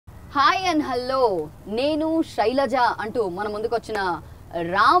Hi and hello, నేను శైలజ అంటూ మన ముందుకు వచ్చిన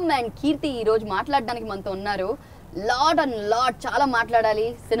రామ్ అండ్ కీర్తి ఈరోజు మాట్లాడడానికి మనతో ఉన్నారు. లాట్ చాలా మాట్లాడాలి,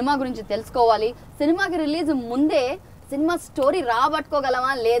 సినిమా గురించి తెలుసుకోవాలి. సినిమాకి రిలీజ్ ముందే సినిమా స్టోరీ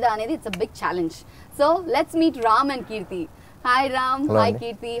రాబట్టుకోగలమా లేదా అనేది it's a big challenge. So let's meet Ram and Keerthi. Hi Ram, hi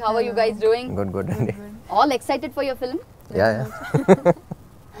Keerthi, how are you guys doing? Good అండి. All excited for your film? Yeah.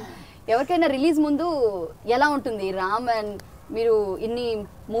 ఎవరికైనా రిలీజ్ ముందు ఎలా ఉంటుంది? రామ్ అండ్ మీరు ఇన్ని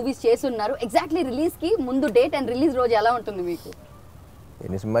మూవీస్ చేస్తున్నారు, ఎగ్జాక్ట్లీ రిలీజ్ కి ముందు డేట్ అండ్ రిలీజ్ రోజు ఎలా ఉంటుంది మీకు?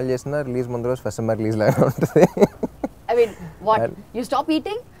 ఎన్ని సినిమాలు చేసినా రిలీజ్ ముందు రోజు ఫస్ట్ సినిమా రిలీజ్ లాగా ఉంటుంది. I mean what, you stop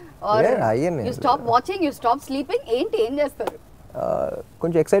eating are you stop watching, you stop sleeping, ఏం చేస్తారు?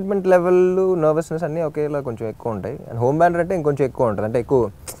 కొంచెం ఎక్సైట్మెంట్ లెవెల్, నర్వస్నెస్ అన్నీ ఒకేలా కొంచెం ఎక్కువ ఉంటాయి. అండ్ హోమ్ బ్యానర్ అంటే ఇంకొంచెం ఎక్కువ ఉంటుంది, అంటే ఎక్కువ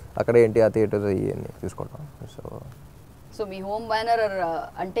అక్కడ ఏంటి ఆ థియేటర్స్ ఇవన్నీ చూసుకుంటాం. సో మీ హోమ్ బ్యానర్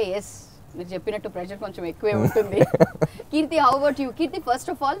అంటే ఎస్, మీరు చెప్పినట్టు ప్రెషర్ కొంచెం ఎక్కువే ఉంటుంది. కీర్తి, how about you? Keerthi, first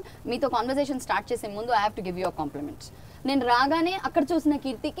of all మీతో కాన్వర్సేషన్ స్టార్ట్ చేసే ముందు I have to give you compliments. నేను రాగానే అక్కడ చూసిన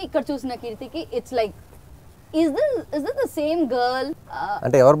కీర్తికి ఇక్కడ చూసిన కీర్తికి it's like is this the same girl?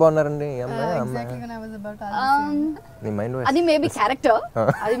 అంటే ఎవరు బాగున్నారండి? అది మేబీ క్యారెక్టర్,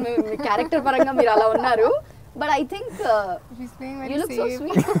 అది మీ క్యారెక్టర్ పరంగా మీరు అలా ఉన్నారు. But I think you look so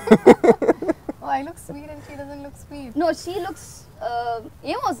sweet. Oh, I look sweet and she doesn't look sweet. No, she looks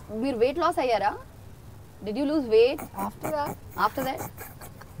ఏమో మీరు వెయిట్ లాస్ అయ్యారా? Did you lose weight after that?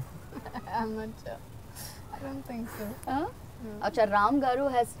 I'm not sure. I don't think so. Acha, Ram garu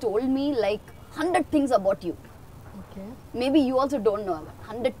has told me like 100 things about you. Okay. Maybe you also don't know.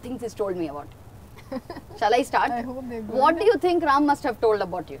 100 things he's told me about. Shall I start? I hope they're good. What do you think Ram must have told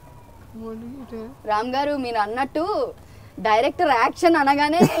about you? What do you tell? Ram garu, మీరు అన్నట్టు director action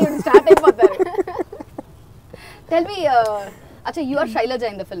అనగానే start అయిపోతారు. Tell me, acha, you are Shailaja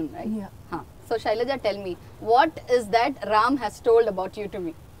in the film, right? Yeah. So Shailaja, tell me, what is that Ram has told about you to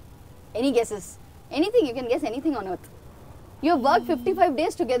me? Any guesses? Anything, you can guess anything on earth. You have worked 55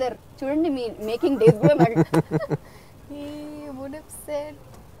 days together. Shouldn't me making days go? He would have said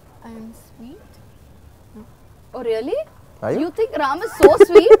I am sweet. No. Oh really? Are you? You think Ram is so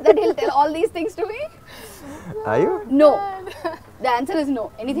sweet that he'll tell all these things to me? Are you? No. The answer is no.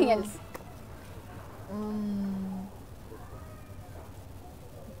 Anything else?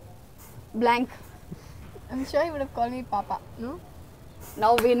 Blank. I'm sure he would have called me Papa. No?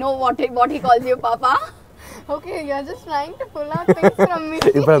 Now we know what he calls you, Papa. Okay, you're just trying to pull out things from me.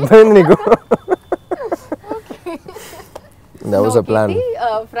 ఇప్పుడు అర్థమైంది నీకు? Okay. That was a plan.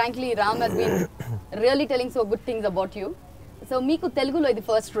 Keerthi, frankly, Ram has been really telling so good things about you. So meeku Telugulo idi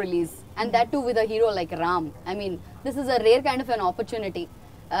first release, and that too with a hero like Ram. I mean, this is a rare kind of an opportunity,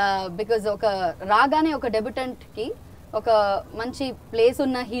 because oka ragane oka debutant ki oka manchi place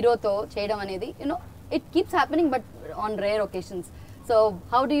unna hero tho cheyadam anedi, you know, it keeps happening but on rare occasions. So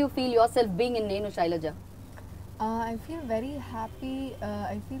how do you feel yourself being in Nenu Sailaja? I feel very happy.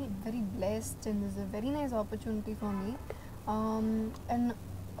 I feel very blessed, and this is a very nice opportunity for me. And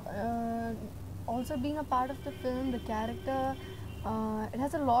also being a part of the film, the character, it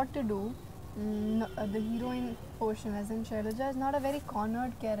has a lot to do. The heroine portion, as in Shailaja, is not a very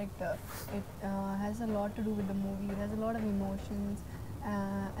cornered character. It has a lot to do with the movie. It has a lot of emotions,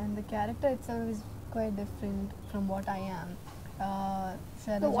 and the character itself is quite different from what I am.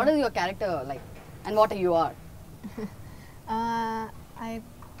 So what is your character like, and what you are? I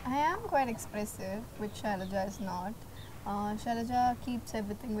am quite expressive, which Shailaja is not. Shailaja keeps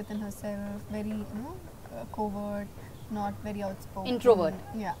everything within herself, very covert, not very outspoken. Introvert.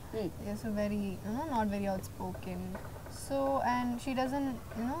 Yeah. Yeah, so very not very outspoken. So, and she doesn't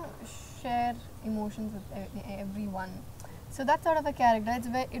share emotions with everyone. So that's sort of a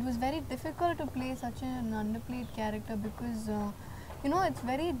character. It was very difficult to play such an underplayed character because it's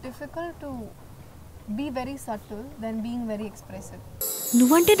very difficult to be very subtle than being very expressive.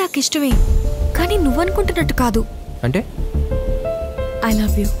 నువ్వంటే నాకు ఇష్టమే, కానీ నువ్వనుకుంటున్నట్టు కాదు. అంటే I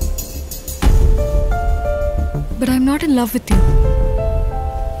love you, but I'm not in love with you.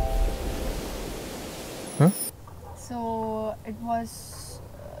 So it was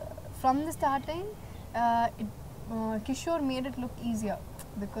from the starting. Kishore made it look easier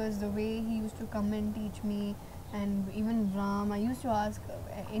because the way he used to come and teach me, and even Ram, I used to ask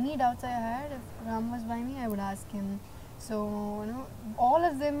any doubts I had. If Ram was by me, I would ask him. So all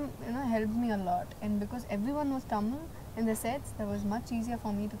of them helped me a lot, and because everyone was Tamil in the sets, that was much easier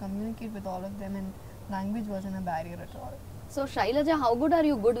for me to communicate with all of them, and language wasn't a barrier at all. So Shailaja, how good are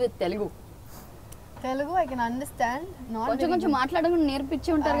you good with Telugu? Telugu I can understand, not కొంచెం మాట్లాడడం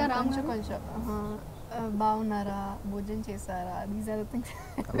నేర్పించి ఉంటారు కదా రామ్? కొంచెం బాగున్నారా, భోజనం చేశారా, these are the things.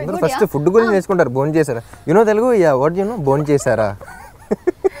 First food గురించి నేర్చుకుంటారు. భోజనం చేశారా? తెలుగు? యా, వాట్ భోజనం చేశారా?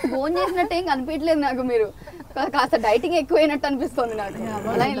 ఫోన్ చేసినట్టు ఏం కనిపించలేదు నాకు. మీరు కాస్త డైటింగ్ ఎక్కువైనట్టు అనిపిస్తుంది నాకు.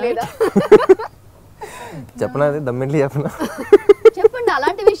 అలా ఏం లేదా? చెప్పనా అది దమ్మిడ్లీ చెప్పనా? చెప్పండి,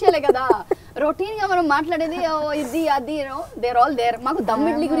 అలాంటి విషయాలే కదా రొటీన్ గా మనం మాట్లాడేది. ఇది అది దేర్ ఆల్ దేర్. మాకు దమ్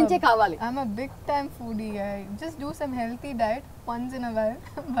ఇడ్లీ గురించే కావాలి. I'm a big time foodie. I just do some healthy diet once in a while,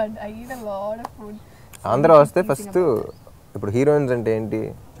 but I eat a lot of food. Andhra వస్తే ఫస్ట్ ఇప్పుడు హీరోయిన్స్ అంటే ఏంటి,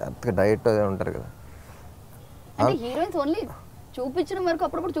 డైట్ ఉంటారు కదా. అంటే హీరోయిన్స్ ఓన్లీ చూపించడం వరకు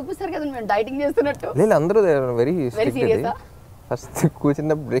అప్పుడప్పుడు చూపిస్తారు కదా మేము డైటింగ్ చేస్తున్నట్టు. లేదు, అందరూ వెరీ వెరీ సీరియస్. ఫస్ట్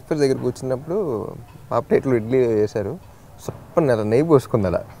కూర్చున్నప్పుడు బ్రేక్ఫాస్ట్ దగ్గర కూర్చున్నప్పుడు పాప ప్లేట్లు ఇడ్లీ చేశారు, సప్పన్నర నెయ్యి పోసుకుంది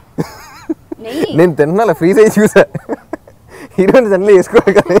అలా. నేను తిన్నా ఫ్రీజ్ అయ్యి చూసా. హీరోయిన్స్ అన్నీ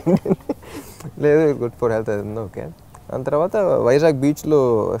వేసుకోవాలి కదా. లేదు గుడ్ ఫర్ హెల్త్ అది ఓకే. దాని తర్వాత వైజాగ్ బీచ్లో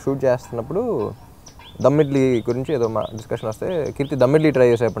షూట్ చేస్తున్నప్పుడు దమ్ ఇడ్లీ గురించి ఏదో మా డిస్కషన్ వస్తే కీర్తి దమ్ ఇడ్లీ ట్రై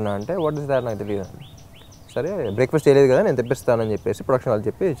చేసేప్పుడున్నా అంటే వాట్ ఇస్ దాట్ నాకు తెలియదు. సరే బ్రేక్ఫాస్ట్ చేయలేదు కదా నేను తెప్పిస్తానని చెప్పేసి ప్రొడక్షన్ వాళ్ళు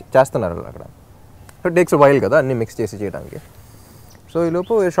చెప్పి చేస్తున్నారు అక్కడ. సో టేక్స్ వైల్ కదా అన్నీ మిక్స్ చేసి చేయడానికి. సో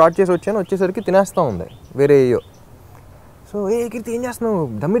ఈలోపు షార్ట్ చేసి వచ్చేసరికి తినేస్తూ ఉంది వేరే అయ్యో. సో కీర్తి ఏం చేస్తున్నావు,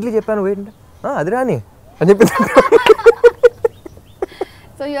 దమ్ ఇడ్లీ చెప్పాను ఏంటంటే అది రాని అని చెప్పి.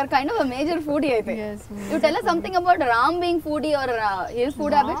 So you are kind of a major foodie, I think. Yes. You tell us something about Ram being foodie or his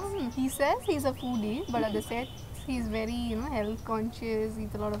food habits. He says he's a foodie, but at the set he's very health conscious.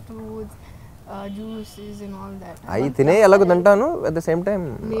 Eats a lot of fruits, juices and all that. అవి తినే ఎలాగో తింటాను, at the same time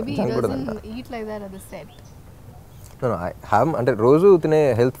Maybe he doesn't eat like that at the set. అంటే రోజు తినే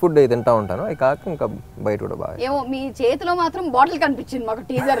health food అవి తింటా ఉంటాను, అవి కాక ఇంకా బయట కూడా బాగా. ఏమో మీ చేతిలో మాత్రం బాటిల్ కనిపించింది మాకు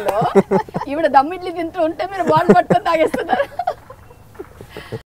టీజర్ లో. ఈవిడ దమ్ ఇడ్లీ తింటూ ఉంటే మీరు బాటిల్ పట్టుకొని తాగేస్తున్నారు.